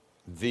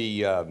By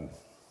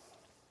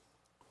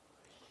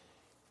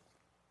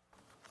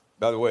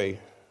the way,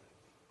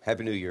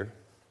 Happy New Year.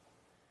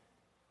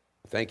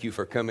 Thank you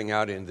for coming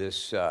out in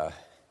this,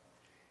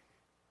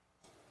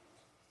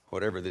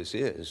 whatever this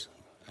is.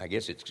 I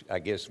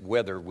guess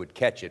weather would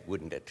catch it,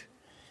 wouldn't it?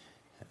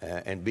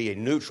 And be a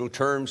neutral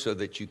term so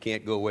that you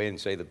can't go away and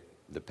say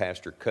the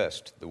pastor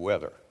cussed the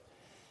weather.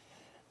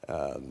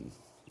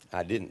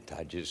 I didn't.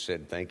 I just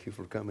said thank you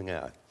for coming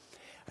out.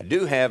 I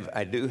do have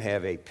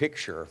a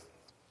picture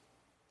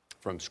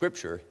from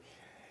Scripture,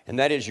 and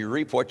that is you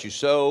reap what you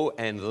sow,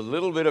 and the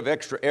little bit of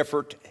extra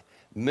effort,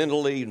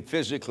 mentally and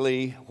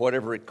physically,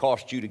 whatever it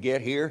cost you to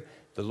get here,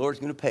 the Lord's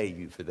going to pay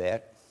you for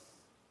that.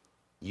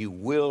 You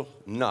will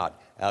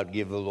not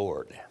outgive the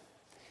Lord.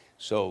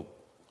 So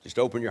just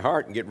open your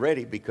heart and get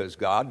ready, because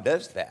God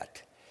does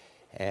that.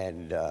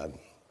 And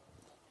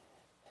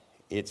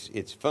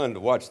it's fun to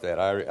watch that.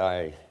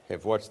 I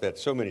have watched that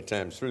so many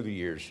times through the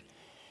years,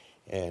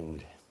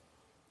 and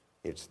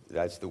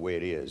that's the way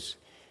it is.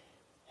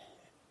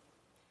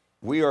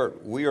 We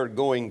are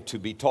going to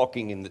be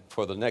talking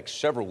for the next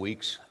several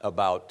weeks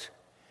about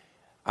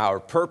our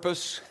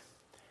purpose,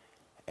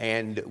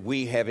 and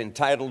we have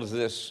entitled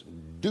this,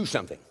 Do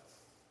Something.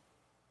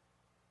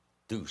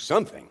 Do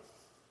something.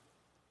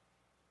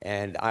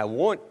 And I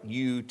want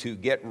you to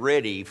get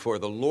ready for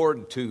the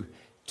Lord to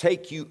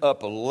take you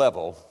up a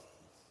level.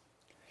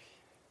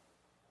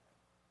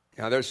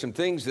 Now, there's some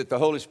things that the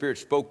Holy Spirit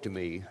spoke to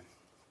me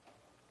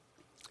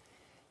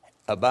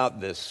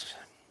about this,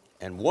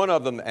 and one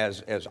of them,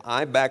 as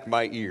I back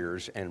my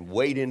ears and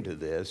wade into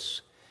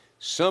this,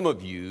 some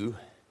of you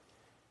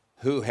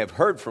who have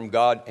heard from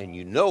God and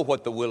you know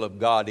what the will of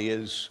God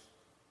is,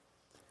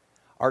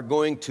 are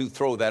going to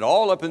throw that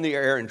all up in the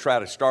air and try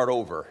to start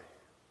over.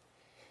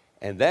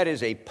 And that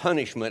is a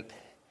punishment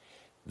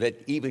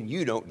that even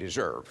you don't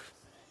deserve.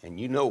 And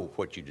you know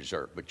what you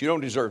deserve, but you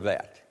don't deserve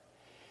that.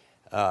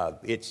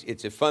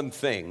 It's a fun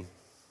thing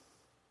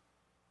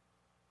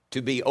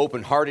to be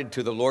open-hearted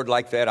to the Lord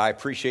like that. I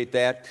appreciate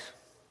that.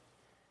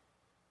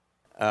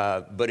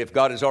 But if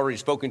God has already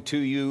spoken to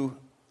you,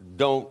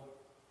 don't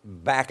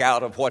back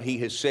out of what He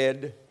has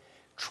said.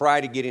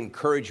 Try to get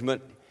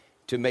encouragement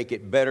to make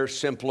it better,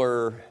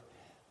 simpler,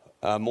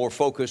 more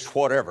focused,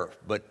 whatever.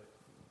 But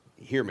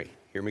hear me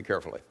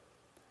carefully.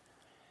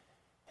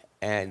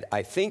 And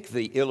I think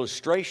the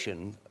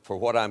illustration for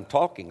what I'm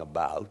talking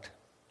about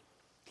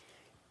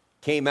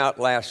came out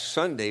last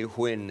Sunday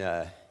when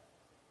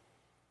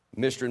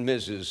Mr. and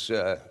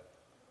Mrs.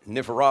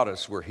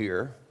 Niferatis were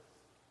here.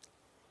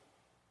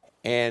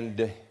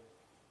 And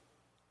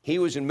he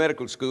was in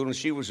medical school and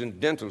she was in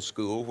dental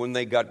school when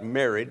they got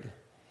married.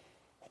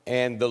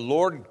 And the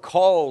Lord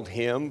called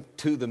him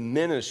to the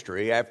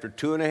ministry after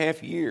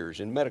 2.5 years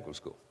in medical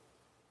school.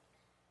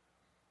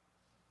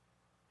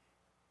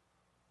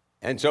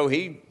 And so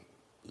he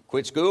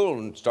quit school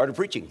and started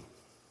preaching.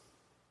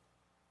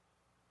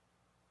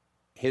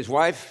 His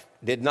wife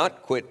did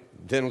not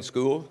quit dental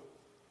school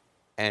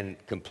and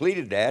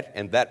completed that,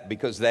 and that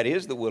because that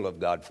is the will of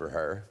God for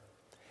her.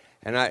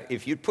 And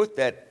if you put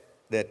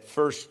that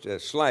first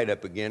slide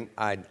up again,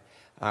 I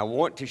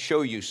want to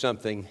show you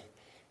something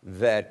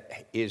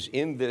that is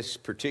in this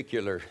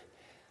particular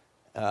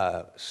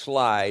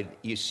slide.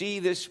 You see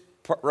this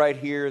part right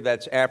here?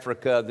 That's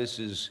Africa. This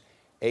is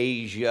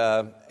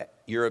Asia.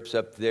 Europe's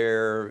up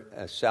there.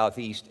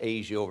 Southeast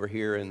Asia over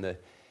here,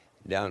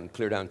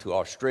 clear down to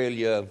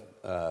Australia.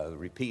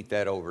 Repeat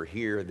that over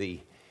here.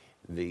 The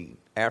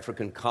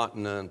African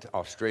continent,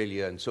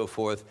 Australia, and so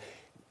forth.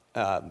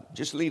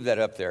 Just leave that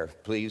up there,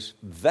 please.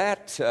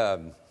 That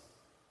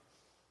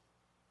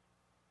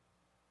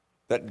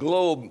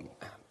globe,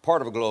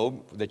 part of a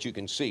globe that you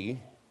can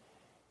see,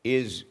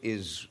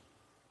 is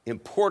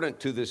important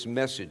to this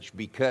message,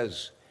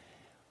 because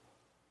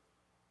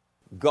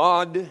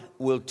God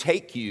will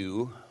take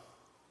you,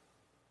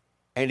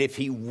 and if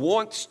He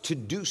wants to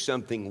do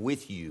something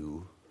with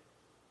you,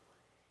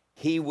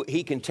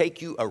 He can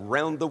take you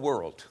around the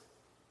world,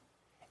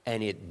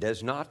 and it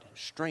does not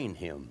strain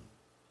Him.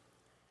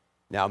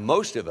 Now,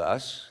 most of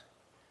us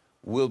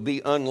will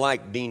be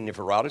unlike Dean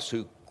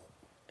Niferatis,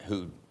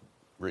 who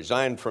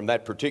resigned from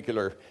that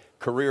particular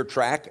career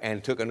track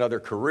and took another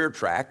career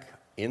track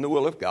in the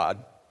will of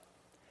God.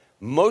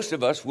 Most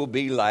of us will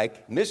be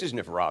like Mrs.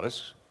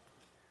 Niferatis,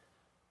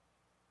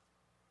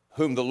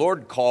 whom the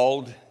Lord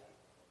called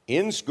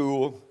in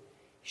school.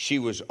 She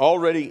was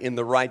already in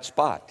the right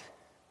spot.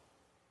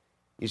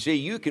 You see,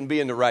 you can be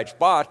in the right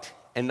spot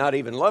and not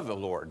even love the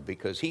Lord,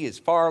 because He is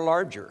far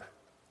larger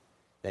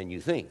than you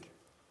think.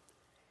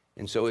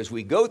 And so as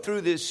we go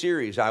through this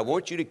series, I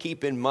want you to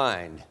keep in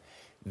mind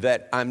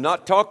that I'm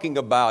not talking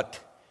about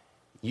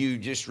you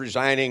just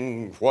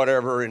resigning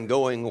whatever and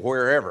going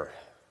wherever.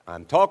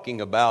 I'm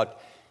talking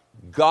about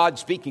God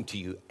speaking to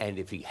you. And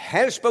if He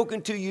has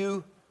spoken to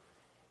you,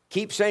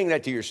 keep saying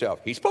that to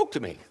yourself. He spoke to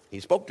me. He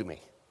spoke to me.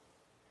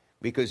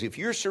 Because if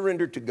you're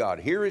surrendered to God,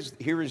 here is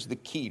the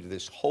key to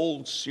this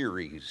whole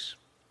series.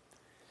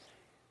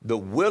 The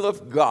will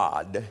of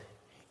God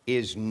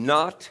is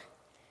not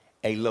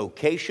a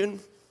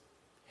location.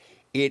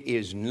 It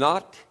is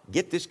not,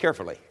 get this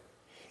carefully,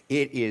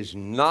 it is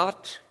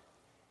not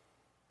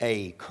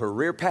a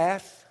career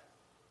path.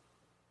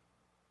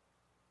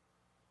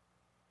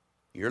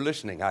 You're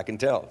listening, I can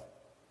tell.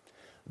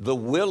 The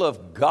will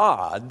of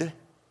God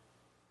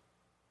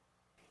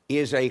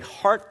is a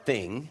heart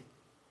thing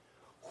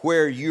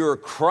where you're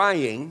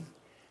crying,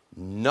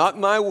 not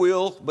my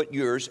will, but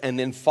yours, and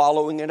then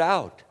following it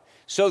out.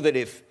 So that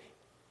if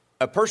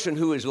a person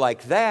who is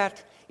like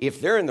that, if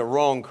they're in the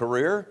wrong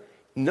career,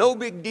 no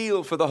big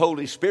deal for the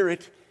Holy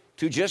Spirit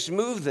to just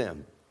move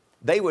them.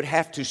 They would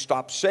have to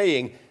stop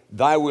saying,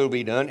 thy will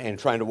be done, and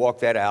trying to walk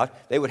that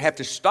out. They would have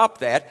to stop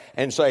that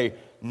and say,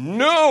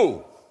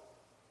 no,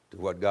 to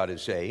what God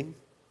is saying,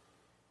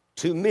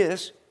 to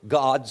miss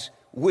God's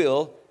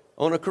will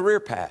on a career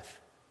path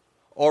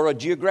or a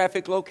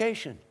geographic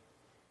location.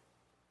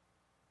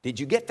 Did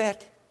you get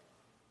that?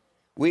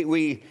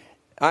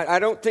 I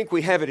don't think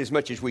we have it as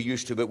much as we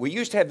used to, but we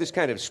used to have this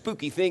kind of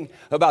spooky thing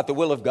about the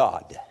will of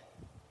God.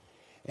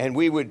 And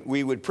we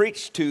would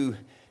preach to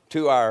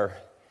our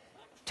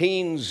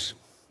teens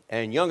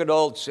and young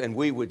adults, and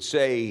we would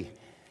say,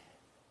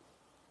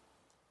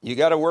 you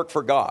got to work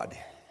for God.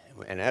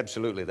 And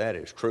absolutely that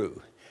is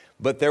true.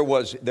 But there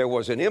was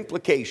an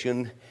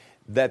implication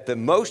that the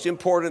most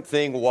important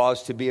thing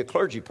was to be a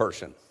clergy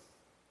person.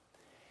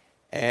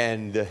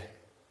 And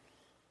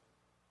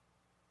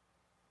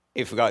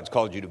if God's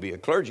called you to be a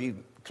clergy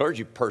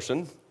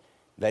person,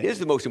 that is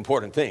the most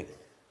important thing.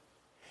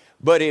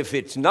 But if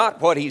it's not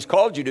what He's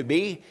called you to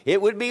be,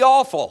 it would be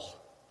awful.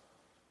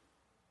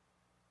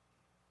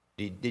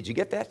 Did you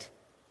get that?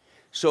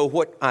 So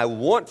what I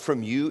want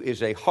from you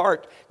is a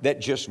heart that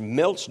just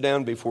melts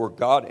down before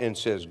God and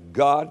says,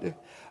 God,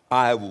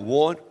 I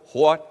want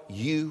what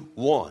you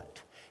want.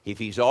 If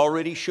He's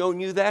already shown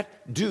you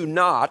that, do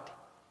not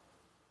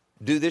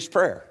do this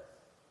prayer.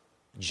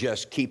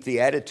 Just keep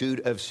the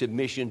attitude of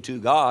submission to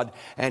God,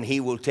 and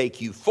He will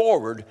take you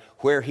forward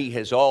where He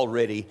has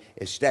already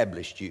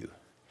established you.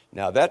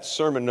 Now, that's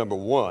sermon number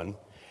 1,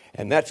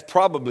 and that's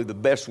probably the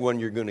best one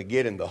you're going to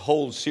get in the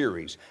whole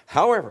series.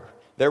 However,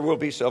 there will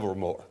be several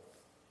more.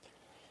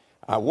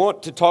 I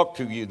want to talk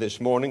to you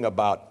this morning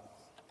about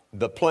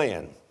the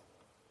plan.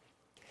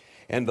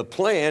 And the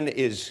plan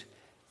is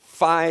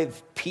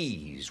 5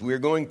 P's. We're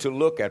going to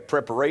look at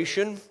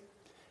preparation,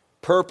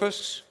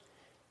 purpose,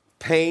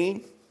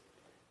 pain,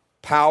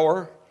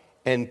 power,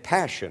 and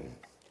passion.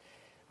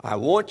 I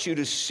want you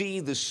to see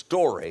the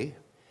story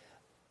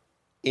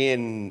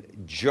in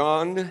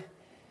John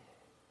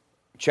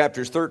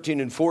chapters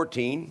 13 and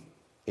 14.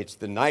 It's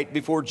the night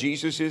before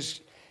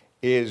Jesus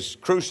is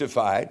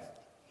crucified.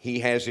 He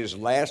has his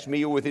last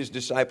meal with his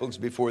disciples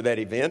before that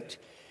event.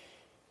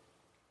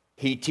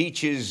 He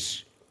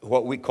teaches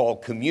what we call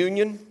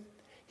communion.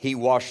 He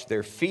washed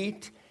their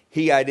feet.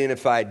 He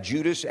identified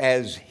Judas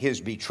as his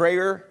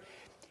betrayer.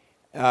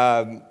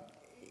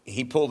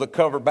 He pulled the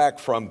cover back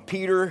from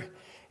Peter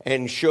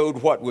and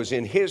showed what was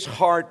in his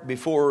heart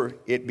before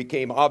it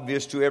became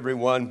obvious to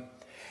everyone.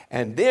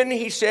 And then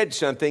he said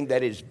something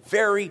that is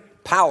very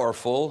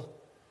powerful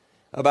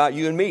about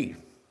you and me.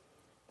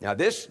 Now,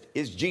 this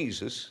is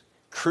Jesus,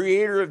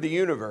 creator of the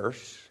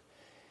universe,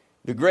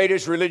 the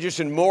greatest religious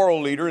and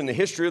moral leader in the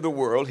history of the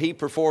world. He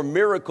performed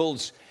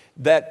miracles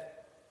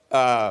that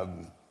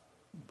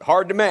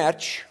hard to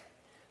match.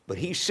 But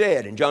he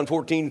said in John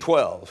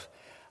 14:12,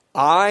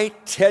 I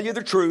tell you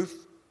the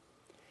truth,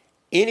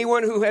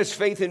 anyone who has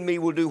faith in me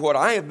will do what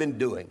I have been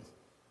doing.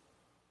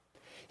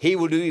 He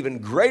will do even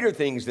greater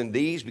things than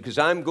these because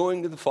I'm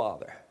going to the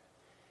Father.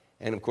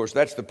 And of course,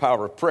 that's the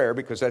power of prayer,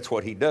 because that's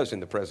what he does in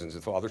the presence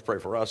of the Father, pray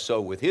for us.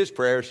 So with his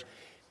prayers,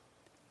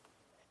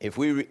 if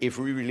we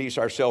release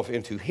ourselves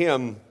into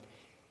him,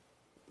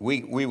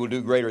 we will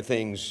do greater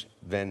things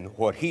than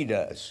what he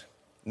does.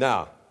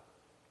 Now,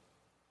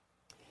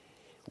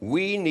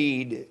 we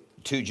need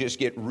to just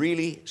get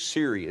really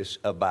serious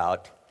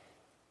about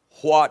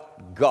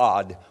what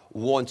God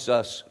wants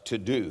us to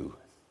do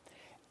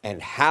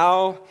and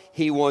how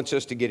he wants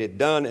us to get it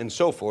done and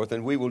so forth,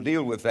 and we will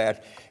deal with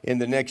that in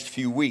the next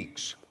few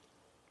weeks.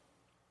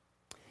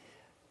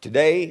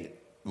 Today,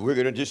 we're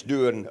going to just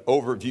do an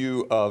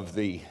overview of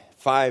the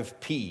 5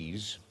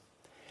 P's,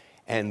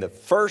 and the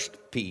first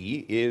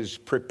P is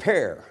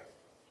prepare.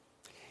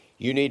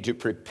 You need to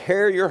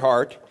prepare your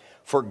heart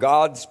for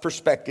God's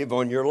perspective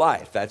on your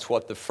life. That's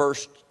what the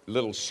first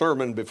little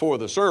sermon before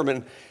the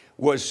sermon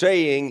was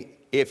saying.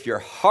 If your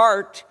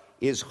heart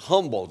is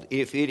humbled,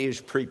 if it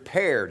is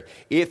prepared,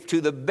 if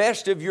to the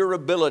best of your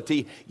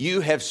ability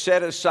you have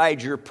set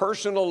aside your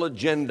personal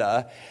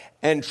agenda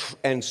and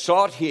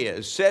sought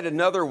his. Said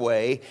another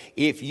way,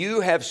 if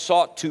you have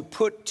sought to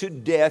put to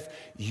death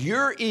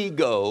your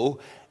ego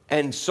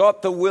and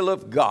sought the will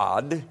of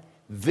God,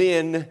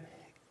 then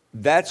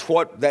that's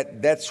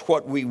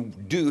what we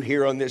do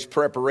here on this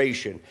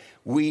preparation.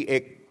 We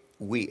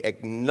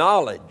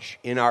acknowledge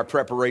in our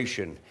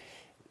preparation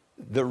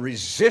the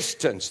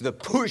resistance, the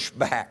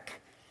pushback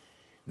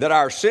that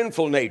our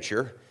sinful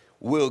nature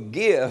will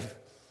give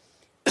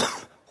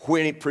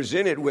when it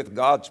presented with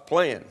God's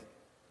plan.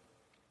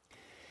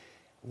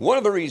 One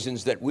of the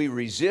reasons that we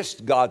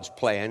resist God's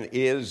plan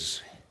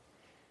is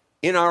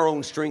in our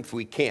own strength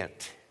we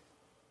can't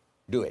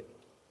do it.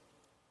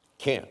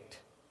 Can't.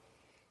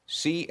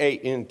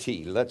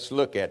 C-A-N-T. Let's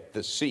look at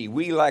the C.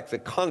 We lack the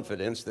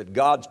confidence that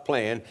God's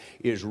plan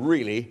is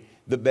really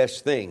the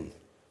best thing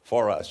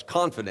for us.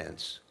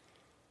 Confidence.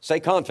 Say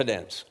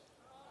confidence.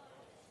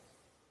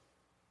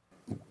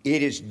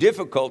 It is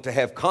difficult to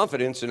have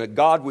confidence in a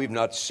God we've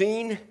not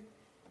seen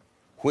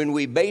when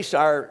we base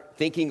our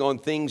thinking on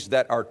things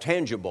that are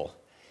tangible.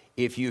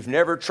 If you've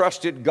never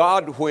trusted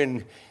God,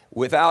 when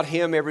without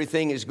Him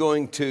everything is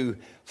going to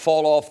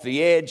fall off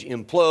the edge,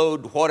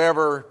 implode,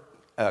 whatever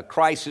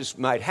crisis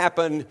might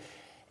happen,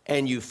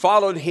 and you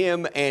followed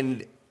Him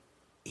and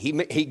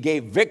He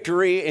gave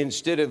victory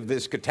instead of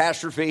this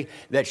catastrophe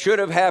that should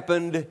have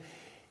happened,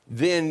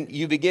 then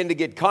you begin to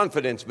get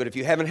confidence. But if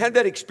you haven't had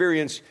that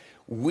experience,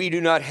 we do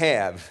not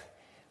have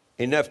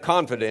enough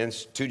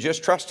confidence to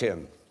just trust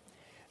Him.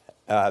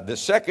 The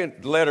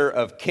second letter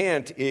of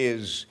Kent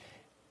is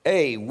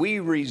A.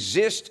 We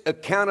resist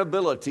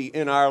accountability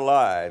in our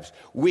lives.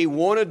 We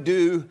want to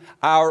do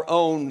our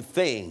own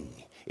thing.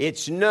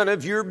 It's none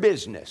of your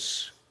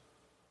business.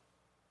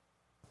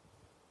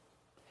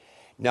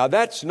 Now,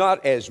 that's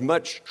not as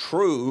much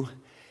true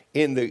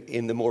in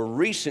the more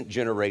recent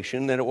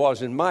generation than it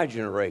was in my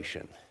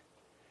generation.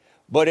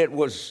 But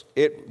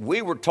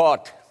we were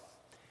taught,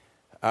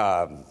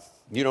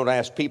 you don't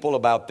ask people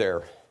about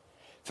their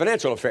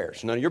financial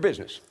affairs, none of your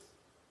business.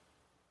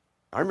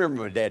 I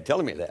remember my dad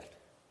telling me that.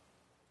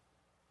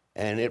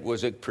 And it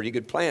was a pretty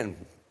good plan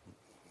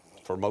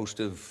for most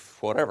of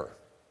whatever.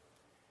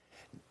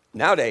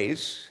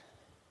 Nowadays,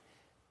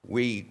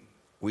 we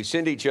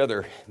send each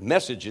other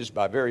messages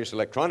by various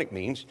electronic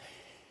means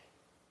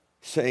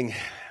saying,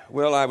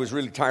 well, I was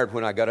really tired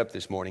when I got up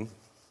this morning.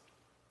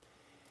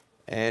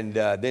 And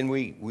then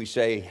we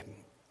say,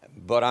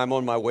 but I'm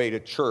on my way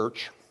to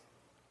church.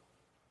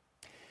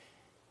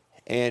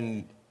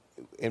 And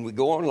we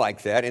go on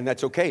like that, and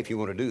that's okay if you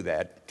want to do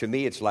that. To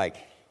me, it's like,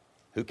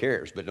 who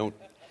cares? But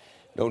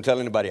don't tell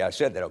anybody I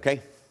said that,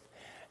 okay?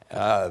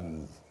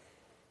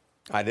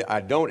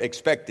 I don't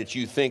expect that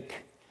you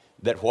think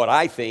that what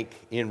I think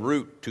en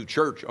route to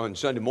church on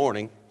Sunday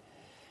morning,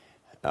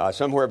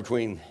 somewhere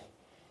between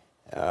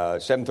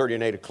 7:30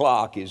 and 8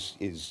 o'clock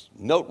is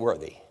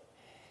noteworthy.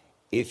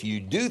 If you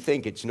do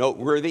think it's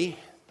noteworthy,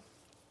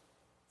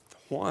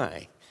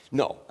 why?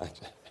 No.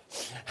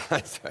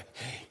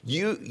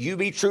 You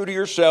be true to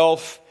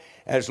yourself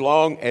as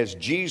long as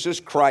Jesus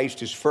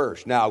Christ is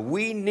first. Now,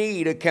 we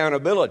need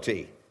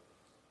accountability.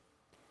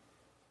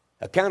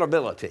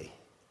 Accountability.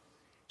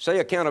 Say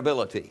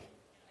accountability.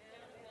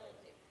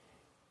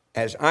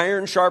 As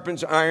iron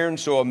sharpens iron,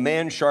 so a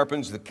man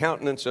sharpens the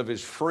countenance of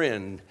his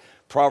friend,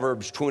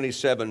 Proverbs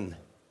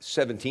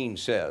 27:17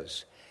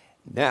 says.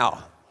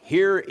 Now,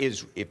 here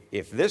is,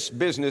 if this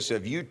business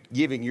of you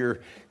giving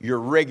your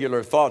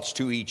regular thoughts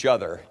to each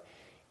other,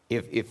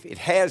 if it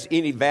has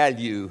any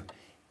value,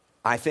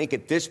 I think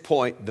at this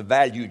point the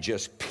value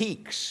just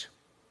peaks.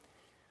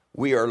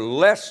 We are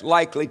less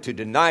likely to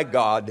deny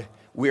God.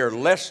 We are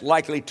less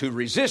likely to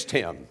resist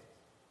Him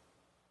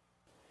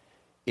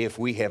if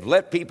we have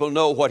let people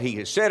know what He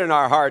has said in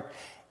our heart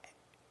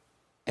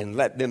and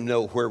let them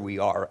know where we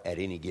are at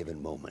any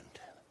given moment.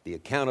 The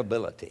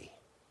accountability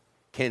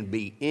can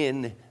be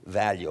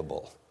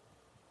invaluable.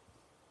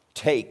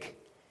 Take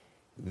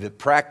the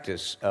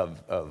practice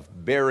of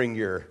bearing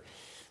your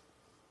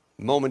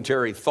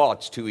momentary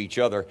thoughts to each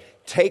other.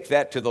 Take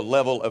that to the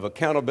level of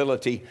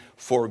accountability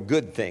for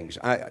good things.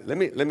 Let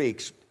me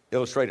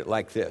illustrate it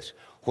like this.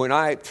 When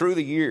I, through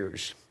the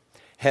years,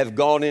 have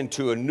gone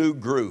into a new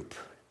group,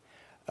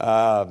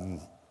 a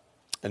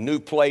new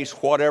place,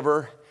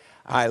 whatever,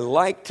 I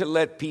like to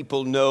let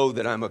people know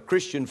that I'm a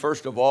Christian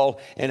first of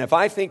all, and if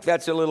I think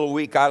that's a little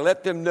weak, I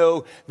let them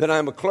know that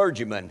I'm a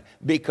clergyman,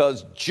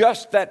 because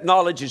just that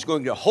knowledge is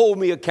going to hold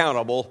me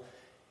accountable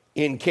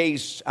in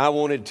case I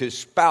wanted to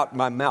spout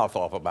my mouth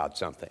off about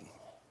something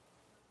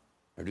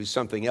or do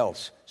something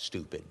else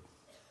stupid.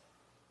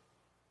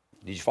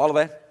 Did you follow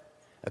that?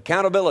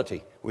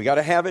 Accountability. We got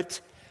to have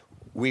it.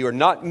 We are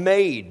not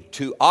made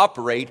to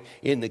operate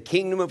in the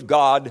kingdom of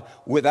God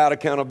without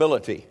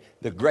accountability.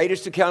 The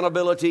greatest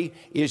accountability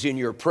is in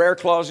your prayer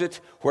closet,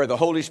 where the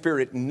Holy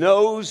Spirit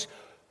knows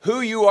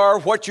who you are,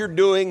 what you're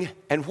doing,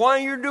 and why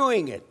you're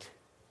doing it.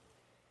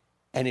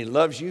 And He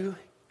loves you,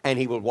 and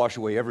He will wash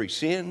away every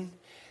sin.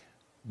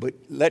 But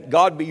let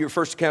God be your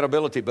first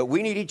accountability. But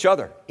we need each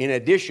other in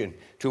addition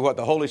to what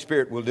the Holy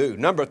Spirit will do.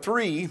 Number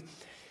 3,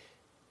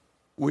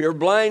 we are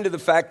blind to the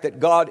fact that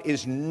God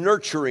is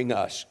nurturing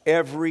us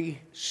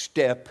every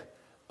step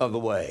of the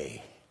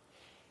way.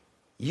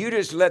 You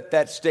just let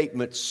that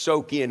statement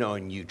soak in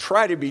on you.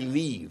 Try to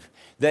believe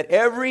that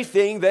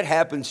everything that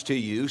happens to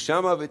you,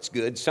 some of it's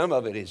good, some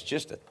of it is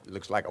just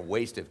looks like a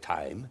waste of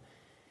time.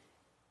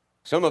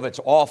 Some of it's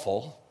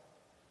awful.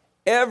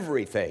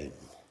 Everything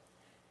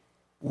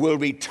will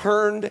be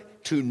turned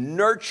to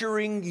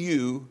nurturing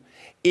you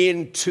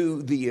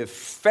into the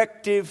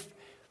effective,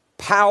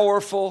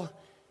 powerful,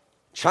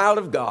 child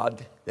of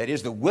God, that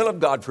is the will of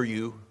God for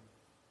you.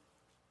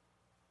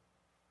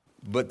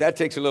 But that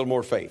takes a little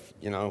more faith.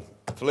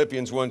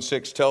 Philippians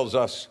 1:6 tells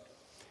us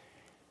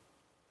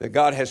that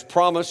God has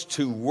promised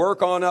to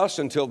work on us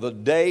until the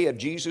day of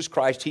Jesus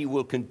Christ. He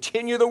will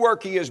continue the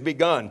work he has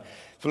begun.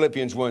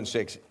 Philippians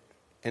 1:6.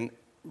 And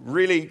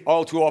really,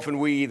 all too often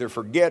we either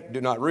forget,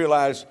 do not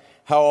realize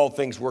how all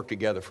things work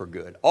together for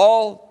good.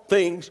 All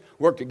things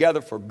work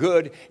together for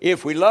good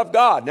if we love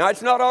God. Now,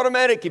 it's not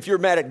automatic if you're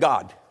mad at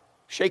God.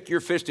 Shake your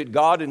fist at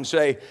God and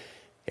say,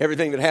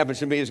 everything that happens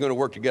to me is going to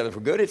work together for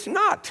good. It's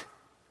not.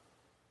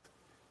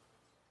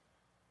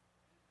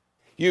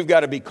 You've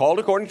got to be called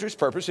according to his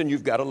purpose, and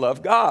you've got to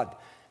love God.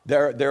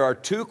 There are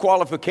two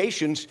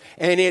qualifications,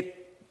 and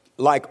it,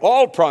 like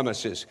all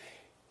promises,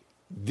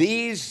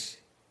 this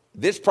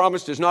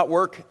promise does not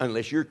work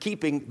unless you're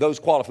keeping those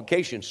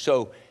qualifications.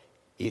 So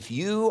if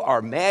you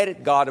are mad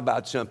at God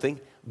about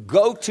something,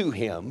 go to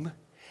him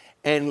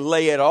and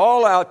lay it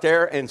all out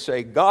there and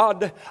say,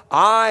 God,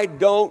 I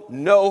don't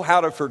know how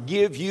to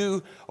forgive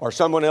you or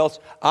someone else.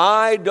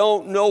 I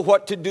don't know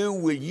what to do.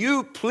 Will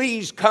you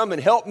please come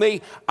and help me?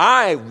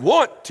 I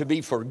want to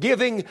be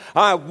forgiving.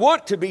 I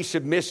want to be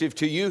submissive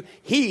to you.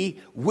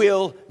 He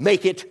will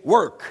make it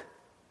work.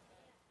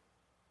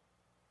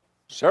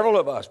 Several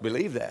of us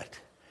believe that.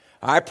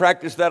 I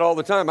practice that all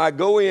the time. I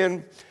go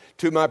in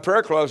to my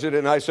prayer closet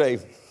and I say,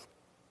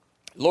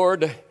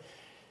 Lord,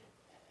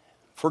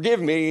 forgive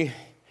me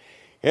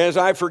as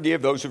I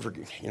forgive those who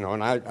forgive.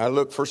 And I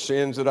look for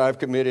sins that I've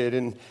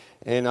committed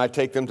and I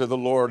take them to the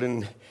Lord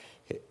and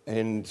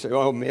say,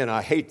 oh man,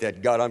 I hate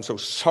that. God, I'm so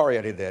sorry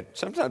I did that.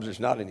 Sometimes there's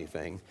not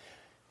anything.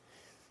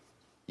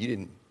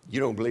 You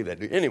don't believe that,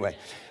 do you? Anyway,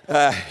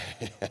 then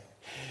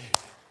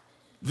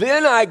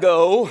I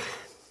go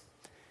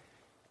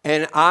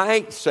and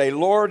I say,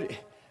 Lord,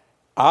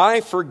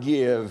 I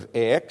forgive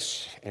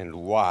X and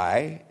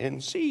Y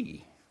and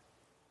Z.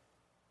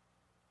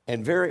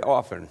 And very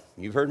often,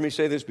 you've heard me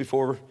say this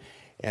before,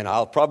 and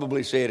I'll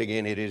probably say it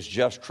again, it is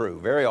just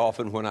true. Very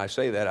often when I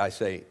say that, I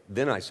say,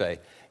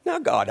 now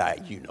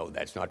God, you know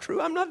that's not true.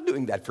 I'm not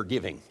doing that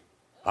forgiving.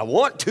 I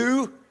want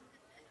to.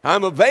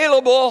 I'm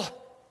available,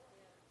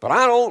 but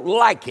I don't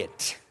like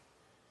it.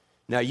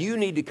 Now you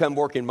need to come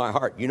work in my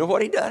heart. You know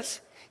what he does?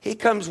 He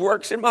comes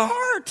works in my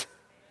heart.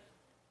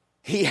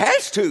 He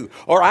has to,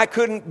 or I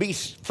couldn't be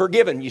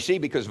forgiven, you see,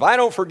 because if I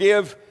don't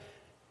forgive,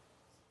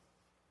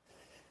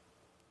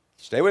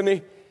 stay with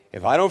me,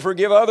 if I don't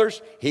forgive others,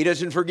 he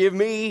doesn't forgive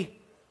me.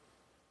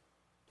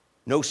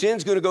 No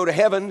sin's going to go to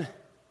heaven.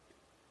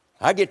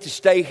 I get to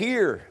stay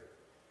here.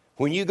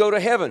 When you go to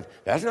heaven,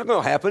 that's not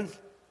going to happen.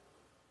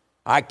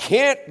 I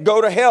can't go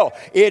to hell.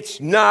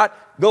 It's not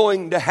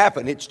going to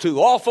happen. It's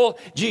too awful.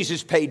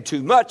 Jesus paid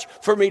too much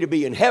for me to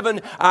be in heaven.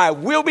 I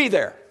will be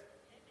there.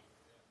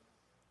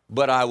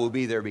 But I will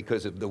be there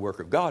because of the work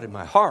of God in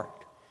my heart.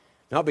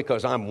 Not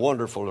because I'm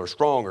wonderful or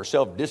strong or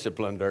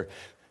self-disciplined or,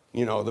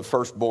 the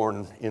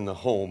firstborn in the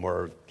home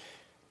or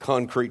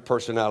concrete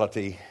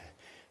personality.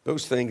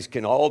 Those things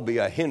can all be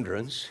a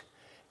hindrance,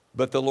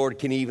 but the Lord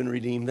can even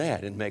redeem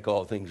that and make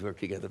all things work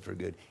together for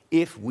good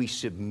if we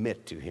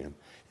submit to him.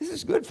 This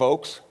is good,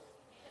 folks.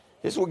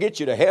 This will get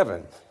you to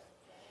heaven.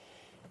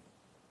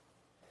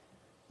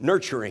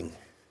 Nurturing.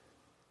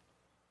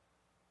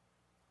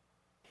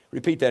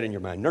 Repeat that in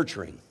your mind,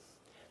 nurturing.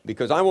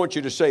 Because I want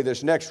you to say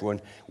this next one.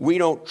 We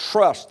don't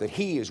trust that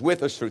he is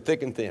with us through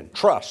thick and thin.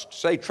 Trust.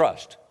 Say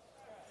trust.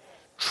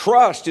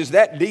 Trust is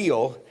that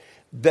deal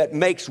that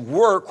makes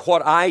work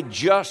what I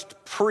just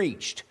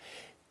preached.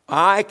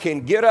 I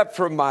can get up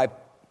from my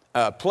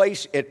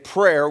place at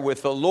prayer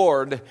with the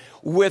Lord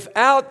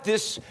without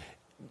this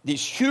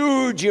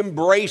huge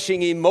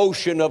embracing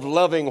emotion of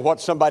loving what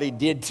somebody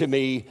did to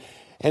me,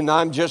 and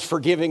I'm just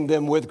forgiving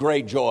them with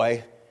great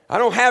joy. I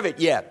don't have it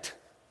yet.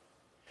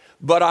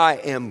 But I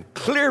am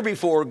clear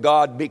before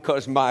God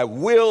because my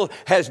will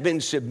has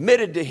been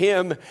submitted to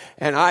him.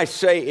 And I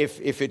say,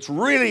 if it's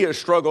really a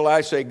struggle,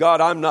 I say, God,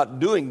 I'm not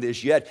doing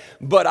this yet,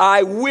 but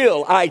I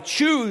will. I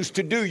choose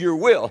to do your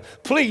will.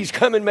 Please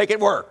come and make it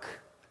work.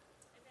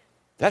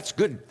 That's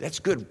good. That's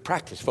good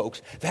practice,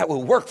 folks. That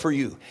will work for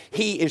you.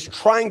 He is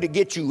trying to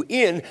get you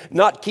in,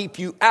 not keep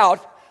you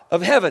out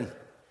of heaven.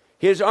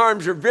 His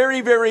arms are very,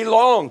 very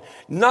long,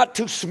 not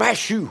to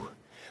smash you,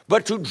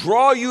 but to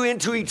draw you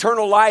into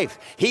eternal life.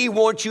 He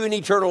wants you in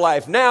eternal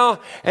life now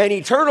and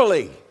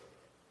eternally.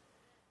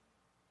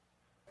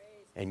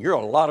 And you're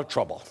in a lot of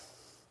trouble.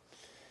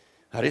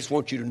 I just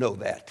want you to know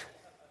that.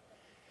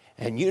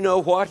 And you know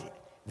what?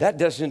 That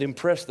doesn't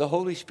impress the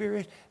Holy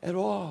Spirit at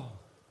all.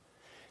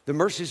 The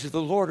mercies of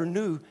the Lord are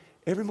new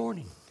every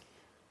morning.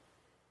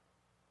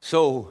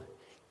 So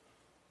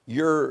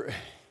your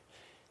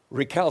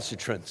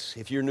recalcitrance,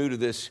 if you're new to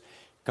this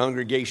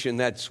congregation,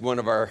 that's one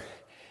of our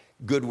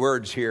good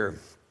words here.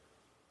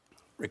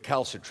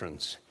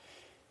 Recalcitrance.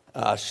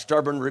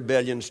 Stubborn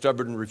rebellion,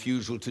 stubborn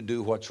refusal to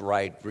do what's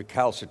right.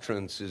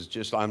 Recalcitrance is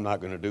just, I'm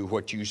not going to do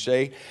what you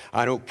say.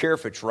 I don't care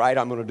if it's right.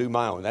 I'm going to do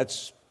my own.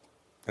 That's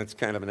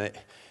kind of a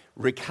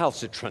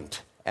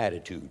recalcitrant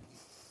attitude.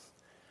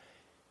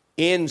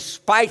 in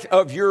spite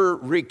of your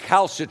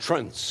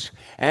recalcitrance,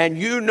 and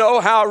you know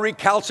how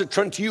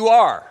recalcitrant you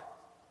are,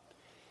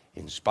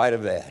 in spite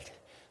of that,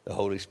 the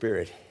Holy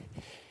Spirit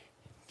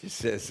just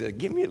says,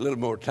 give me a little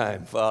more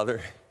time,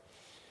 Father.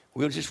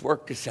 We'll just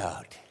work this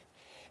out.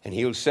 And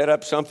he'll set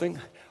up something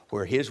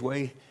where his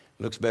way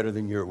looks better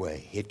than your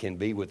way. It can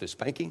be with a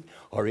spanking,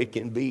 or it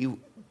can be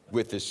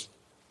with this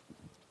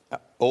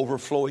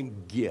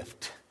overflowing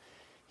gift.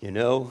 You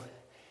know,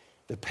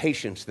 the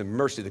patience, the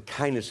mercy, the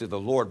kindness of the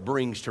Lord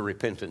brings to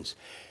repentance.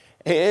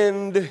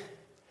 And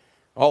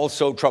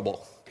also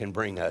trouble can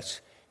bring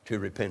us to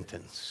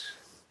repentance.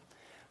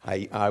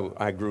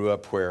 I grew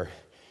up where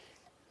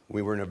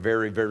we were in a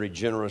very, very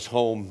generous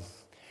home,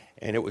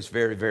 and it was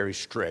very, very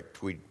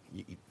strict. We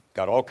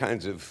got all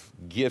kinds of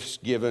gifts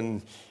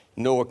given.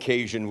 No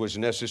occasion was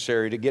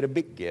necessary to get a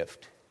big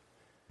gift.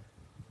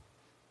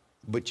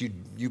 But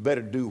you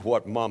better do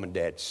what Mom and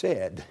Dad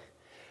said,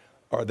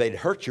 or they'd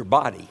hurt your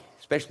body,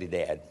 especially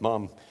Dad.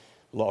 Mom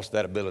lost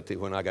that ability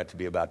when I got to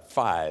be about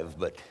 5,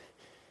 but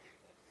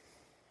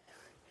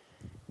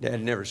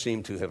Dad never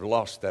seemed to have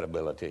lost that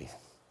ability.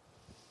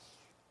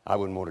 I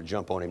wouldn't want to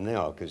jump on him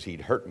now because he'd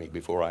hurt me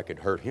before I could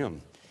hurt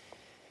him.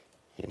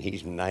 And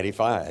he's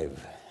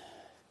 95.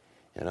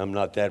 And I'm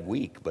not that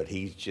weak, but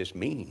he's just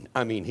mean.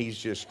 I mean, he's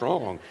just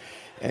strong.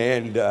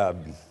 And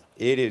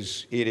it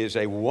is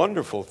a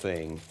wonderful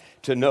thing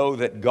to know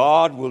that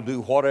God will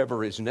do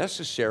whatever is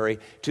necessary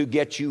to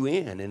get you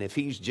in. And if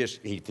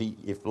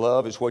if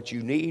love is what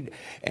you need,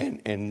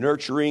 and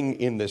nurturing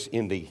in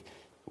the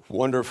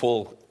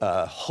wonderful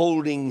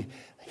holding,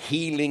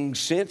 healing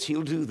sense,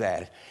 he'll do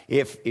that.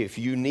 If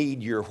you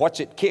need your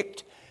what's it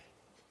kicked,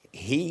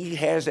 he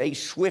has a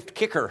swift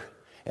kicker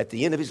at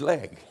the end of his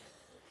leg.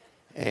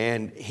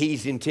 And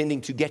he's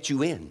intending to get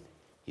you in,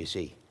 you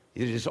see.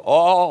 It is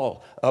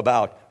all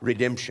about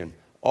redemption.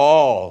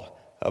 All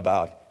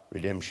about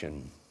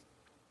redemption.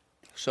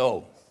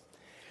 So,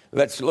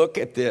 let's look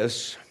at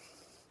this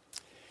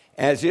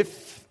as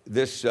if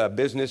this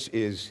business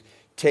is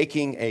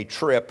taking a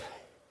trip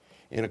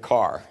in a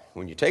car.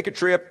 When you take a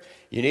trip,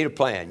 you need a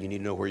plan. You need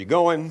to know where you're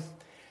going.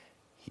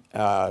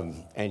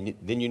 And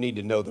then you need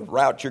to know the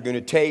route you're going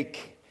to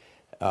take.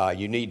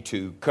 You need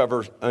to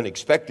cover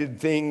unexpected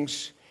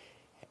things.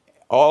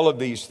 All of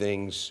these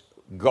things,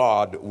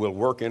 God will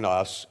work in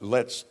us.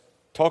 Let's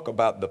talk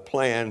about the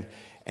plan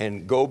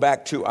and go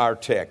back to our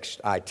text.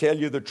 I tell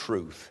you the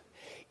truth.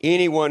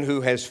 Anyone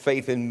who has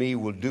faith in me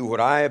will do what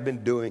I have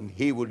been doing.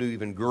 He will do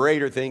even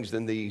greater things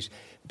than these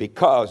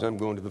because I'm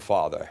going to the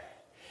Father.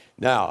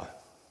 Now,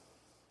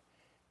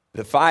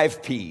 the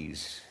 5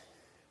 P's.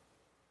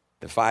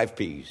 The 5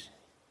 P's.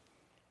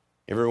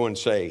 Everyone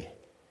say,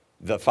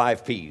 the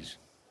 5 P's.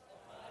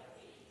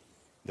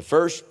 The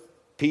first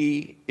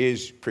P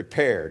is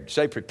prepared.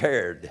 Say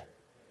prepared.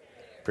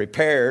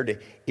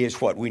 Prepared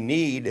is what we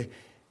need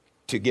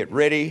to get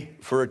ready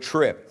for a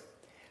trip.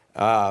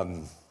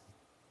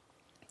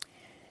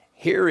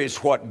 Here is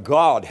what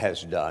God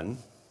has done.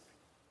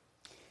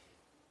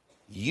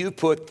 You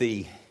put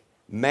the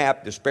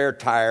map, the spare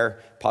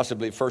tire,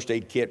 possibly a first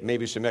aid kit,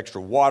 maybe some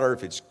extra water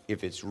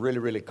if it's really,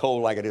 really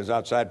cold like it is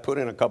outside. Put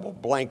in a couple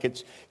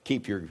blankets.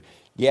 Keep your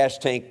gas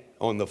tank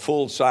on the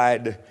full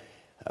side.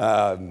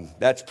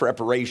 That's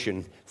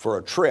preparation for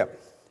a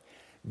trip.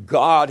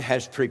 God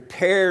has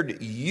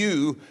prepared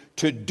you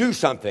to do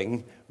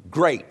something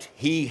great.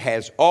 He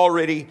has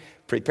already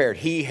prepared.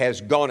 He has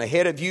gone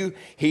ahead of you.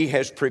 He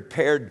has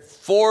prepared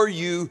for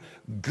you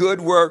good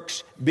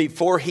works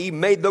before he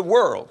made the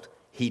world.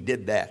 He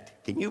did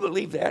that. Can you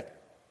believe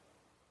that?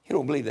 You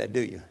don't believe that,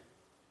 do you?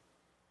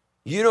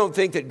 You don't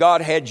think that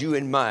God had you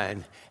in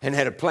mind and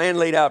had a plan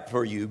laid out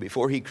for you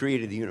before he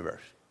created the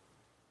universe.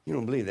 You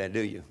don't believe that, do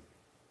you?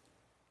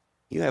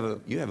 You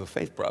have a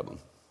faith problem.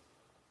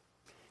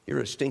 You're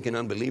a stinking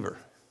unbeliever.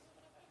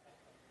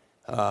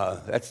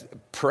 That's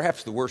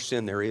perhaps the worst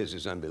sin there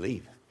is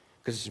unbelief,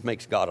 because it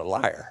makes God a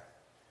liar.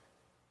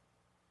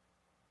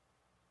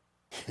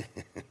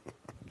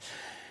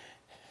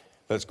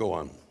 Let's go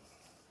on.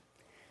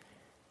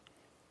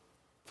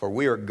 For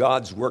we are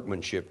God's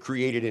workmanship,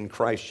 created in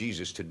Christ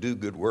Jesus to do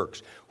good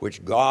works,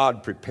 which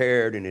God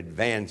prepared in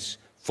advance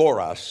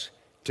for us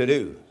to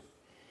do.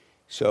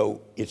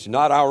 So it's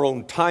not our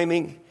own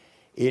timing.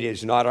 It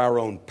is not our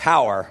own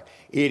power.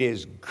 It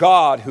is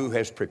God who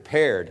has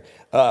prepared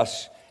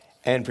us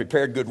and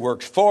prepared good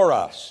works for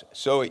us.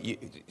 So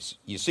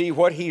you see,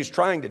 what he's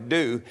trying to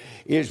do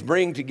is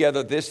bring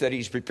together this that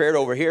he's prepared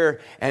over here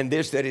and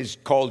this that is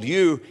called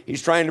you.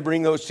 He's trying to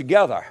bring those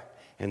together.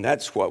 And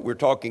that's what we're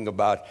talking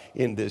about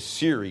in this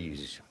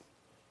series.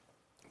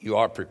 You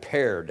are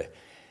prepared.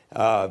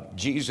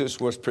 Jesus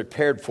was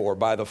prepared for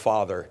by the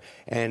Father.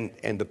 And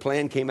the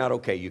plan came out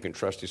okay. You can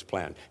trust his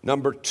plan.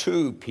 Number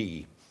 2,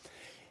 P,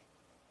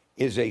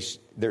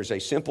 there's a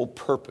simple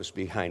purpose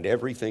behind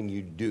everything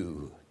you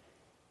do.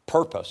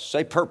 Purpose.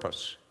 Say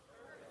purpose.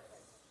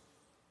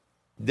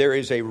 There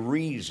is a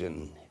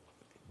reason.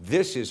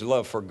 This is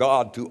love for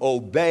God, to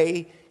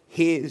obey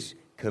his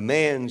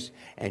commands,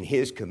 and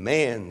his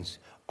commands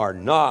are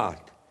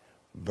not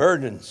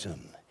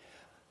burdensome.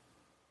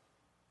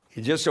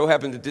 It just so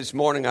happened that this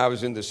morning I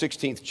was in the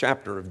 16th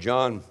chapter of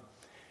John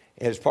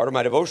as part of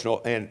my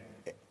devotional, and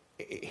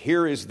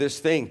here is this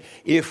thing.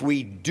 If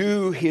we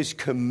do his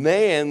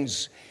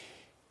commands,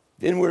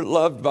 then we're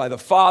loved by the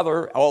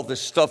Father. All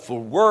this stuff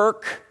will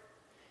work.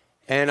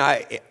 And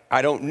I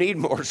don't need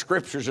more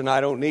scriptures, and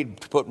I don't need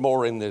to put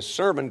more in this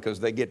sermon because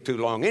they get too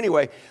long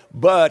anyway.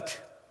 But,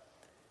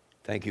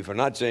 thank you for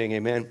not saying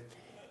amen.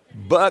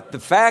 But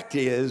the fact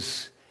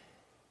is,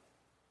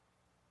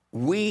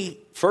 we,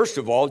 first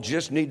of all,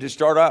 just need to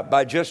start out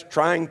by just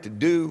trying to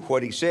do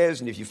what he says.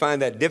 And if you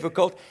find that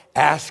difficult,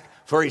 ask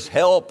for his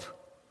help.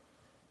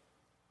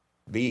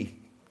 Be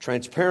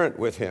transparent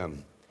with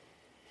him.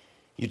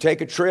 You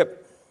take a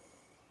trip,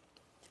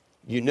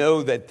 you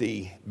know that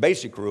the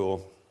basic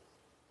rule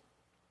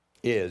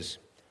is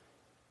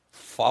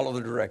follow the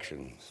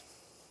directions.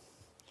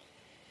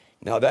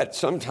 Now that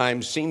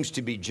sometimes seems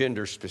to be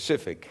gender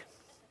specific.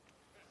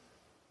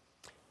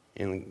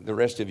 And the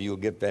rest of you will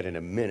get that in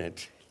a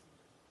minute.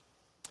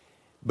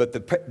 But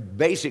the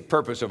basic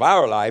purpose of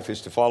our life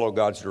is to follow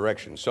God's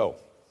direction. So,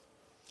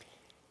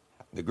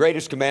 the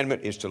greatest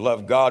commandment is to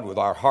love God with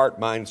our heart,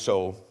 mind,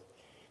 soul.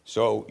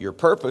 So your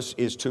purpose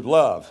is to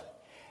love.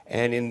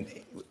 And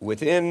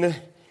within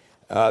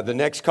the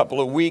next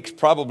couple of weeks,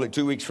 probably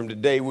 2 weeks from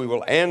today, we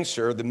will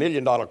answer the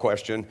million-dollar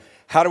question,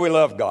 how do we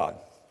love God?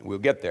 We'll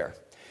get there.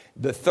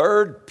 The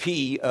third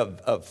P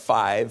of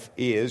 5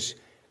 is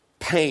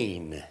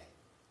pain.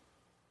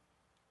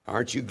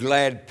 Aren't you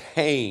glad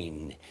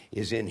pain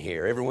is in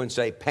here? Everyone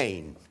say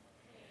pain.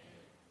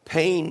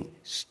 Pain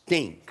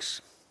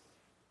stinks.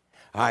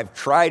 I've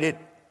tried it,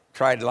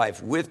 tried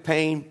life with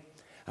pain.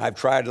 I've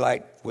tried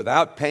life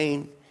without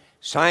pain.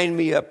 Sign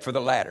me up for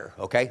the latter,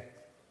 okay?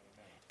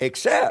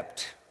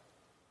 Except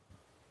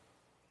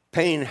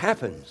pain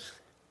happens.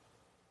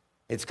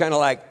 It's kind of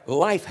like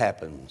life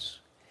happens.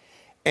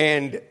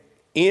 And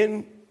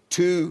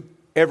into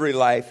every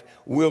life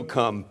will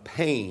come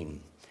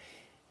pain.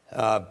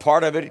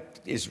 Part of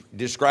it is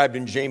described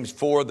in James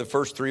 4, the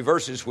first 3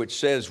 verses, which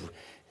says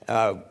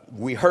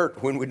we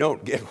hurt when we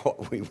don't get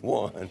what we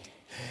want.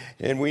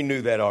 And we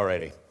knew that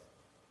already.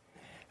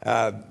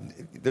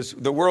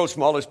 The world's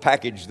smallest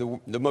package,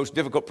 the most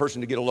difficult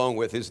person to get along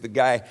with is the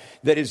guy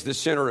that is the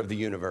center of the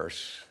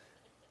universe.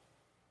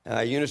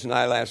 Eunice and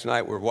I last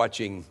night were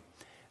watching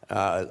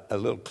a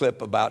little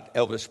clip about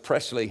Elvis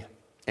Presley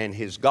and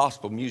his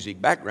gospel music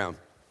background.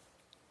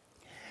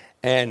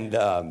 And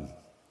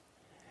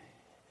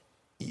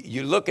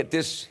you look at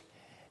this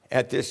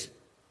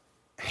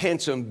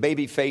handsome,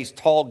 baby-faced,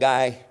 tall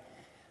guy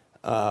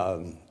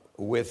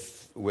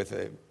with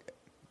a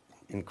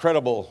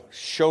incredible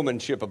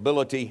showmanship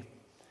ability,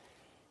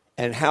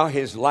 and how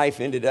his life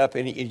ended up,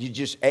 and you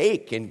just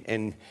ache.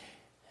 And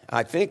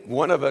I think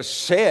one of us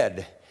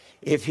said,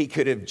 if he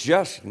could have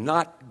just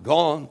not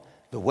gone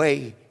the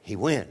way he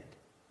went,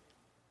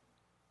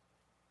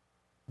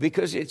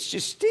 because it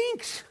just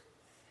stinks.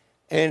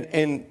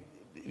 And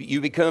you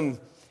become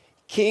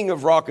king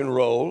of rock and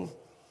roll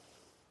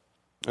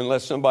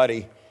unless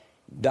somebody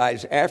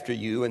dies after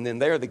you, and then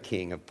they're the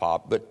king of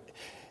pop. But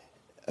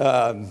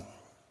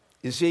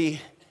you see,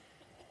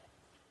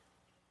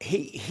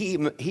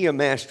 he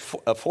amassed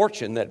a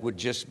fortune that would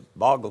just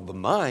boggle the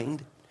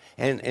mind,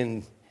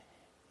 and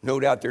no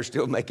doubt they're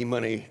still making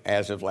money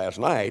as of last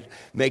night,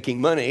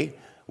 making money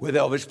with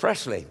Elvis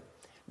Presley.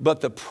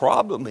 But the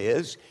problem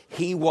is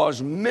he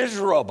was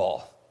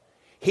miserable.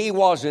 He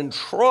was in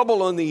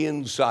trouble on the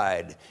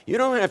inside. You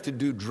don't have to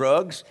do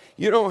drugs.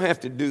 You don't have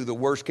to do the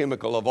worst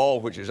chemical of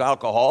all, which is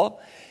alcohol.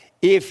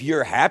 If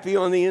you're happy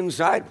on the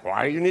inside,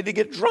 why do you need to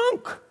get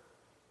drunk?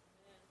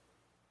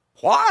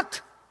 What?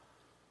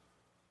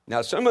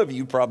 Now, some of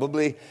you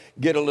probably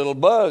get a little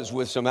buzz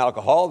with some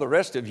alcohol. The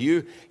rest of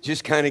you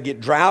just kind of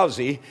get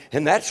drowsy,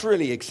 and that's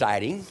really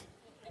exciting.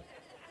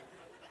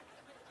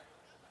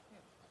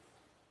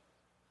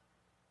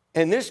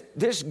 And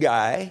this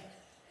guy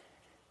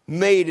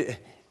made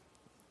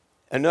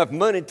enough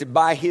money to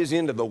buy his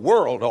end of the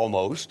world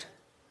almost,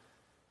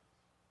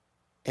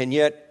 and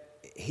yet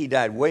he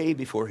died way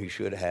before he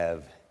should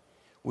have,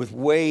 with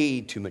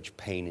way too much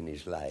pain in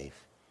his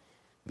life,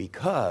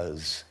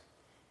 because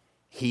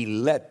he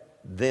let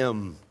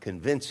them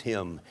convince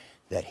him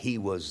that he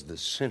was the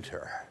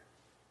center.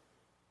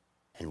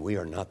 And we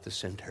are not the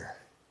center.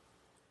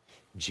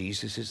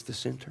 Jesus is the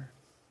center.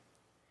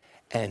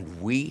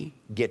 And we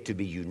get to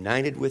be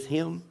united with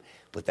him,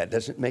 but that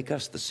doesn't make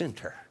us the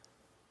center.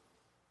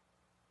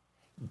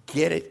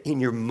 Get it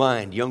in your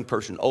mind, young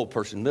person, old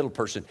person, middle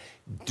person.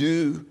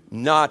 Do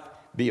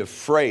not be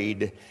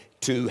afraid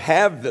to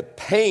have the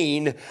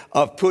pain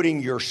of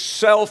putting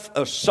yourself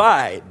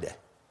aside.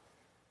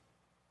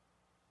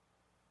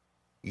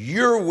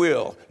 Your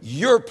will,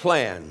 your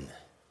plan.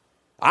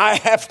 I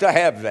have to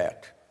have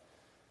that.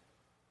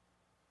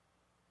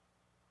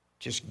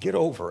 Just get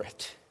over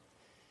it.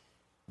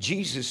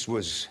 Jesus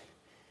was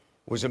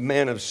a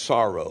man of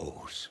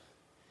sorrows.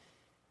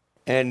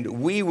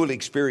 And we will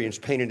experience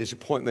pain and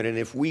disappointment. And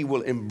if we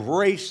will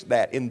embrace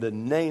that in the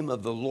name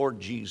of the Lord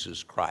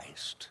Jesus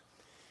Christ,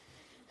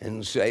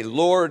 and say,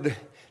 Lord,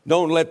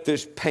 don't let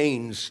this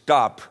pain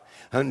stop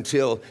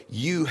until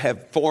you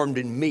have formed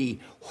in me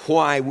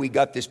why we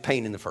got this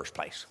pain in the first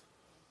place.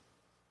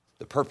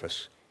 The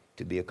purpose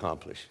to be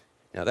accomplished.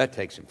 Now that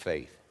takes some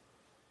faith.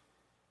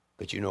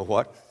 But you know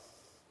what?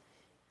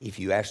 If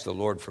you ask the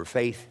Lord for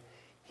faith,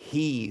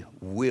 He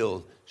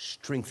will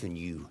strengthen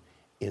you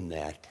in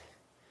that.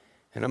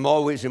 And I'm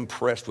always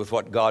impressed with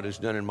what God has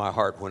done in my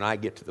heart when I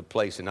get to the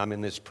place and I'm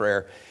in this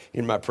prayer,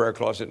 in my prayer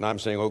closet, and I'm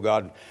saying, oh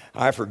God,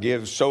 I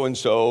forgive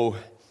so-and-so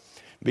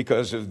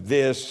because of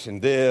this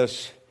and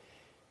this.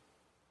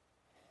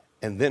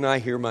 And then I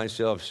hear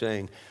myself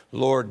saying,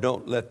 Lord,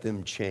 don't let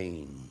them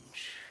change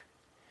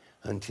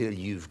until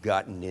you've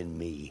gotten in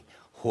me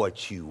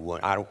what you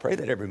want. I don't pray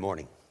that every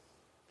morning,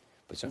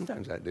 but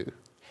sometimes I do.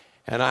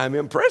 And I'm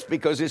impressed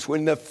because it's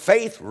when the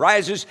faith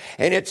rises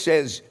and it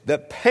says the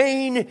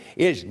pain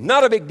is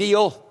not a big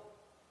deal.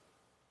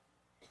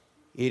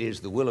 It is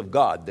the will of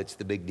God that's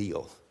the big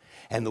deal.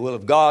 And the will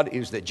of God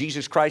is that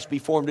Jesus Christ be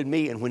formed in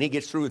me. And when He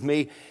gets through with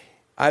me,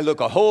 I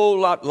look a whole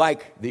lot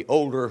like the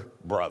older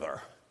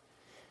brother.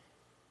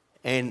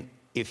 And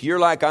if you're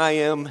like I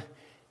am,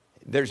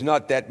 there's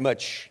not that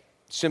much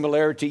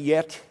similarity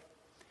yet.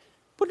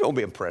 But don't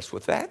be impressed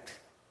with that.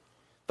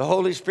 The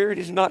Holy Spirit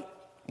is not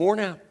worn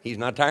out. He's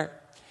not tired.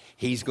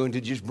 He's going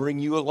to just bring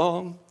you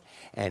along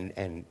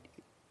and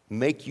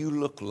make you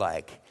look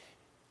like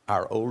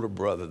our older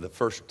brother, the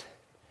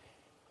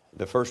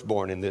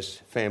firstborn in this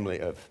family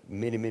of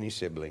many, many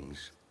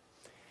siblings.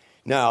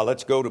 Now,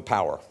 let's go to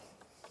power.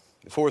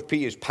 The fourth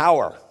P is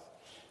power.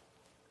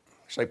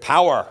 Say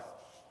power.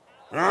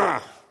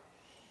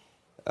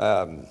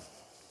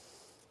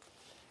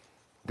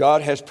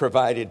 God has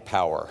provided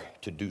power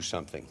to do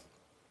something.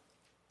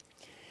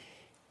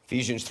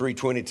 Ephesians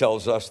 3:20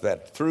 tells us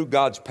that through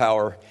God's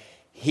power,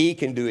 He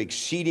can do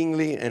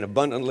exceedingly and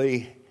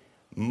abundantly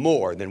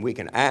more than we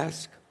can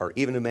ask or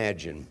even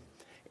imagine.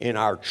 In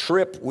our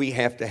trip, we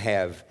have to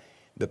have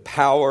the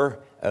power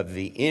of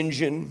the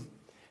engine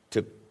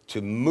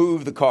to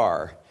move the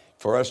car,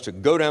 for us to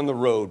go down the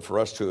road, for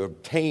us to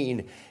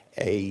obtain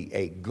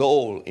a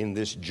goal in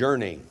this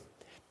journey.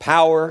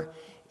 Power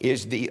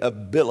is the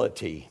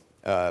ability.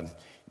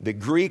 The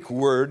Greek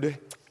word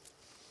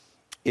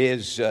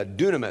is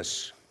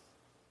dunamis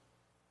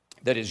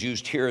that is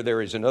used here.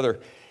 There is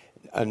another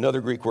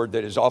Greek word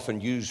that is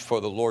often used for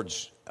the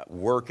Lord's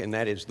work, and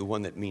that is the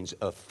one that means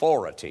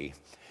authority.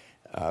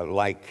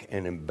 Like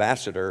an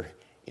ambassador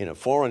in a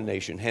foreign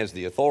nation has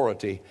the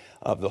authority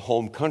of the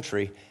home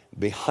country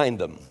behind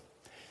them.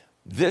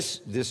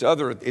 This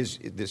other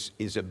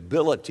is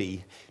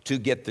ability to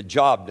get the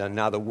job done.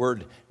 Now, the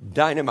word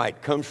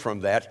dynamite comes from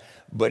that,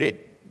 but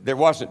there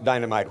wasn't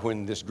dynamite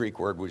when this Greek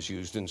word was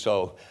used, and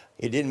so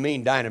it didn't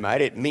mean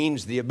dynamite. It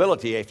means the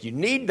ability. If you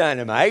need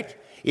dynamite,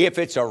 if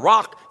it's a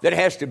rock that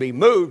has to be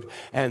moved,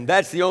 and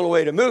that's the only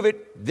way to move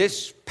it,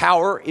 this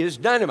power is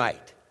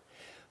dynamite.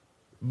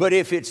 But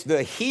if it's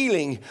the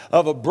healing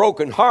of a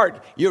broken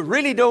heart, you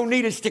really don't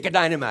need a stick of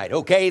dynamite,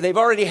 okay? They've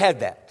already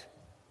had that.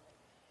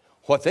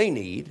 What they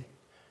need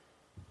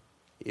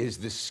is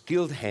the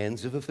skilled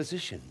hands of a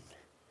physician.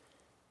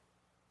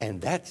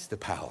 And that's the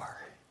power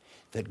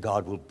that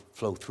God will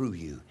flow through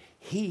you.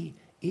 He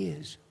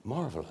is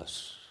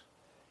marvelous.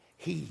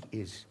 He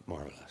is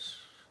marvelous.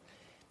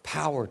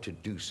 Power to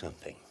do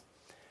something.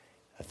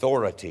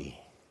 Authority,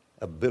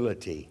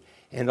 ability,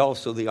 and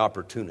also the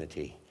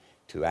opportunity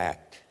to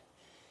act.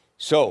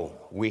 So,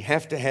 we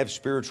have to have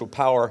spiritual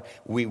power.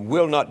 We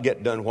will not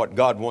get done what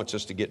God wants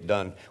us to get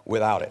done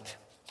without it.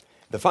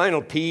 The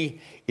final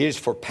P is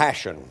for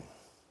passion.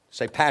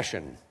 Say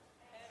passion.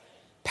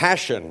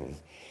 Passion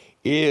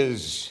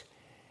is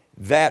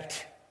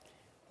that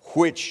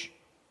which,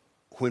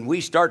 when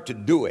we start to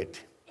do it,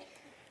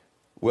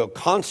 will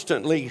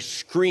constantly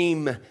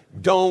scream,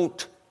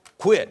 don't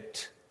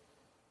quit.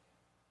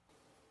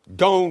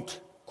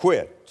 Don't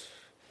quit.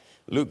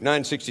 Luke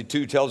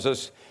 9:62 tells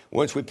us,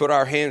 once we put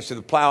our hands to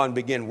the plow and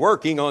begin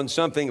working on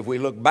something, if we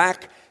look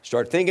back,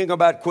 start thinking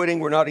about quitting,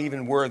 we're not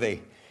even worthy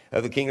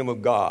of the kingdom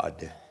of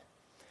God.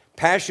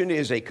 Passion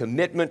is a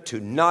commitment to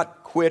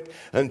not quit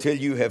until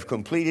you have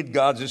completed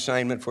God's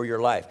assignment for your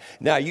life.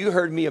 Now, you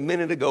heard me a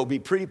minute ago be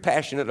pretty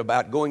passionate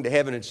about going to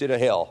heaven instead of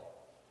hell.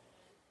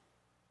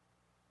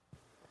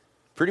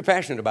 Pretty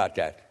passionate about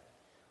that.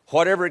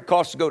 Whatever it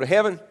costs to go to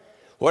heaven,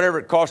 whatever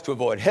it costs to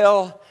avoid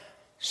hell,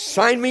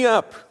 sign me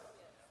up.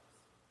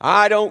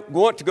 I don't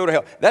want to go to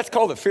hell. That's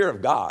called the fear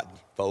of God,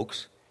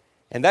 folks.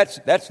 And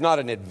that's not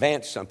an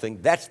advanced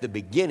something. That's the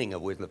beginning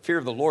of wisdom. The fear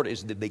of the Lord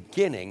is the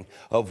beginning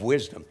of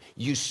wisdom.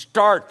 You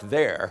start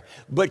there,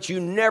 but you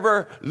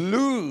never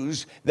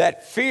lose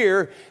that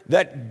fear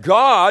that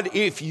God,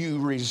 if you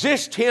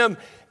resist Him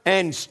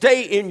and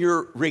stay in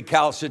your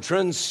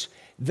recalcitrance,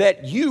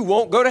 that you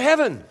won't go to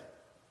heaven.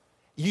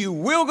 You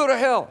will go to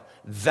hell.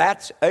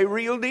 That's a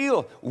real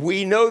deal.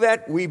 We know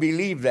that. We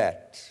believe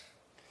that.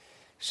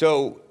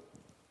 So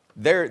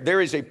there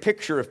is a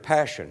picture of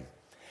passion.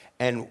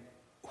 And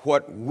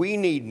what we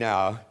need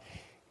now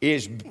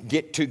is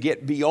to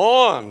get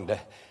beyond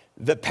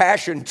the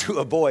passion to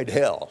avoid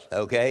hell,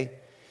 okay?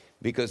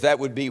 Because that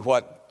would be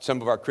what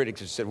some of our critics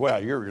have said,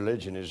 well, your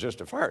religion is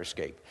just a fire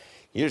escape.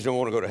 You just don't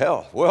want to go to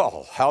hell.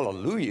 Well,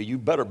 hallelujah, you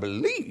better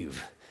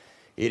believe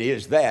it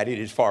is that. It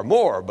is far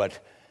more, but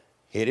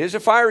it is a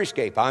fire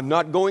escape. I'm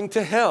not going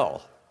to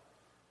hell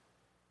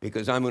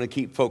because I'm going to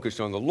keep focused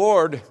on the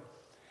Lord,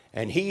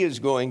 and He is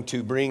going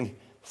to bring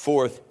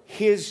forth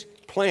His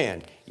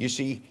plan. You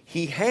see,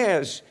 He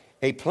has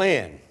a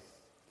plan.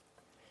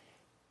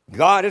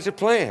 God has a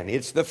plan.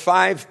 It's the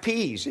 5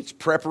 P's. It's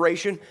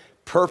preparation,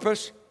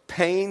 purpose,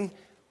 pain,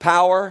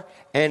 power,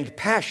 and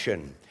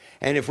passion.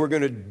 And if we're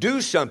going to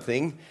do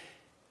something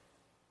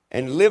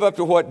and live up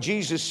to what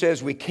Jesus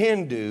says we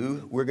can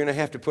do, we're going to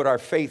have to put our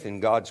faith in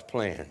God's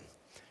plan.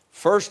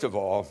 First of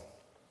all,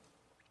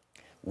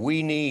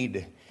 we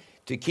need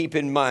to keep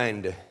in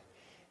mind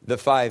the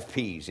 5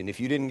 P's. And if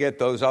you didn't get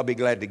those, I'll be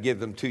glad to give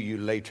them to you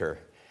later.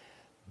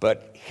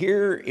 But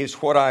here is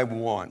what I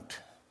want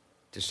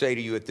to say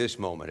to you at this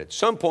moment. At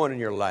some point in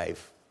your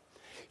life,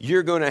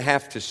 you're going to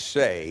have to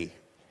say,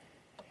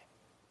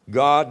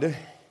 God,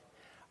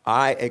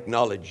 I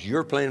acknowledge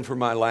your plan for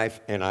my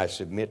life and I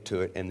submit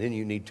to it. And then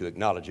you need to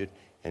acknowledge it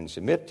and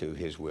submit to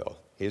His will,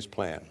 His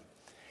plan.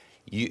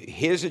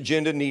 His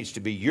agenda needs to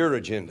be your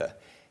agenda.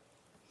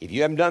 If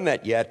you haven't done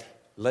that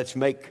yet, let's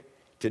make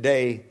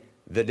today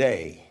the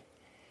day.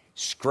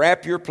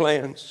 Scrap your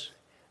plans,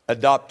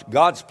 adopt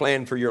God's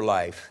plan for your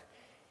life,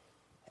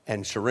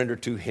 and surrender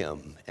to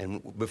Him.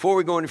 And before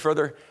we go any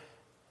further,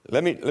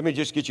 let me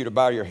just get you to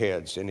bow your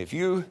heads. And if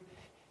you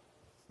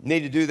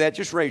need to do that,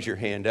 just raise your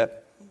hand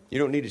up. You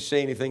don't need to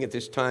say anything at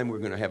this time. We're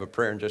going to have a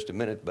prayer in just a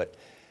minute, but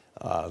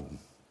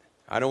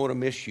I don't want to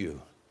miss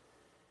you.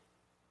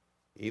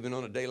 Even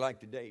on a day like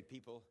today,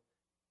 people